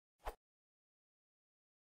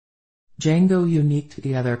Django unique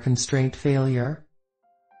together constraint failure.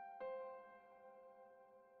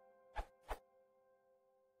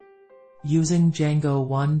 Using Django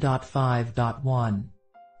 1.5.1.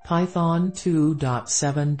 Python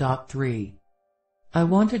 2.7.3. I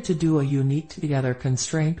wanted to do a unique together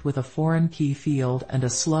constraint with a foreign key field and a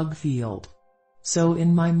slug field. So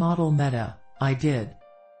in my model meta, I did.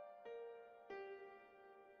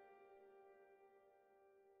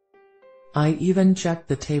 I even checked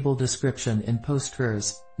the table description in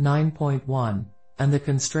Postgres 9.1, and the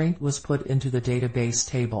constraint was put into the database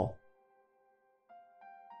table.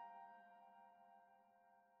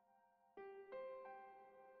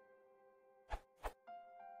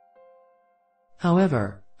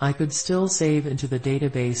 However, I could still save into the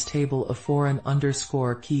database table a foreign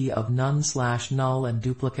underscore key of none/null and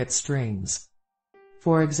duplicate strings.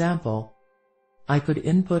 For example, I could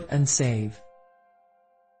input and save.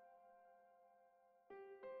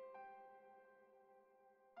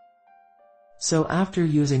 So after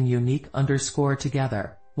using unique underscore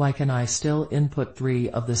together, why can I still input 3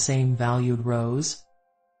 of the same valued rows?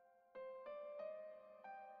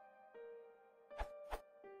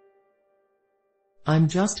 I'm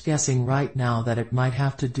just guessing right now that it might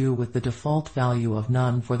have to do with the default value of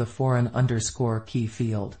none for the foreign underscore key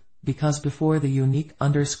field, because before the unique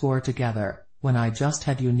underscore together, when I just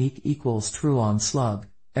had unique equals true on slug,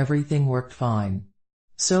 everything worked fine.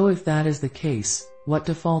 So if that is the case, what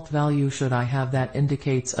default value should I have that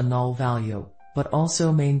indicates a null value, but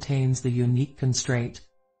also maintains the unique constraint?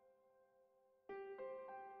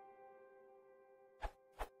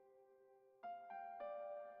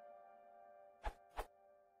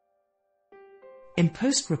 In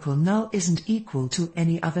PostgreSQL, null isn't equal to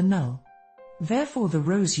any other null. Therefore the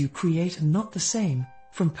rows you create are not the same,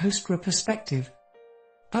 from PostgreSQL perspective.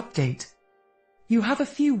 Update. You have a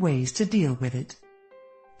few ways to deal with it.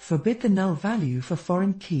 Forbid the null value for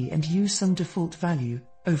foreign key and use some default value.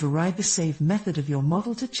 Override the save method of your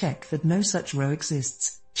model to check that no such row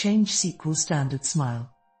exists. Change SQL standard smile.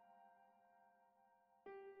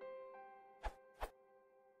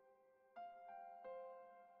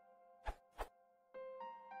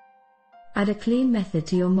 Add a clean method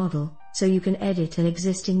to your model, so you can edit an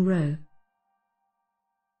existing row.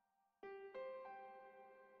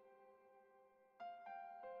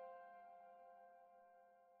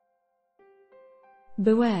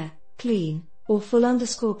 Beware, clean, or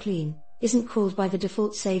full_clean, isn't called by the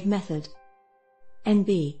default save method.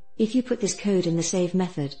 NB, if you put this code in the save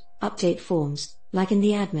method, update forms, like in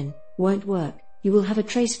the admin, won't work, you will have a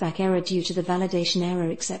traceback error due to the validation error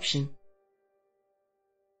exception.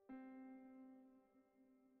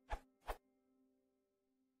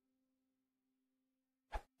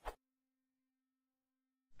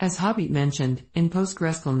 As Hobbit mentioned, in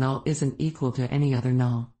PostgreSQL null isn't equal to any other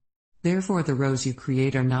null. Therefore the rows you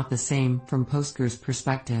create are not the same from Postgres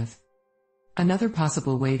perspective. Another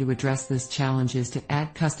possible way to address this challenge is to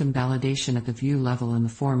add custom validation at the view level in the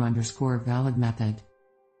form_valid method.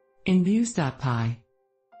 In views.py,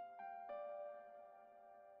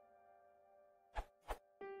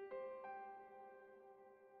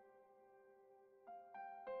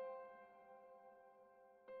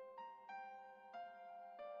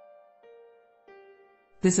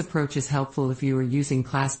 this approach is helpful if you are using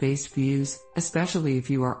class-based views, especially if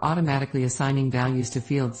you are automatically assigning values to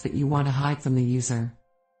fields that you want to hide from the user.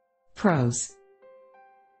 Pros.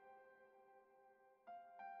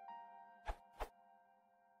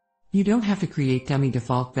 You don't have to create dummy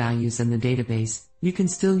default values in the database, you can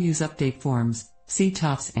still use update forms, see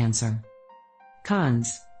Toff's answer.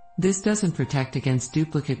 Cons. This doesn't protect against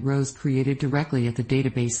duplicate rows created directly at the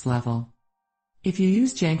database level. If you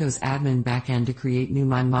use Django's admin backend to create new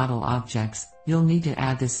MyModel objects, you'll need to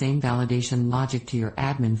add the same validation logic to your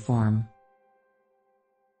admin form.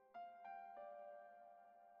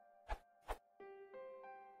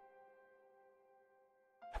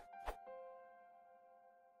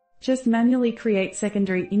 Just manually create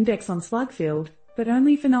secondary index on slug field, but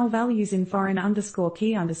only for null values in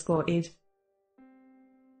foreign_key_id.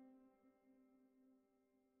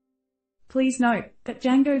 Please note that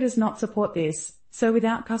Django does not support this, so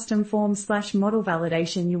without custom form/model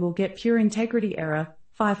validation you will get pure integrity error,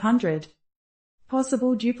 500.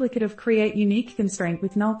 Possible duplicate of create unique constraint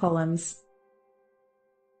with null columns.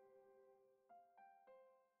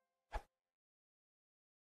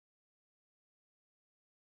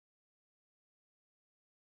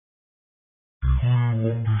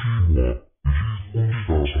 What?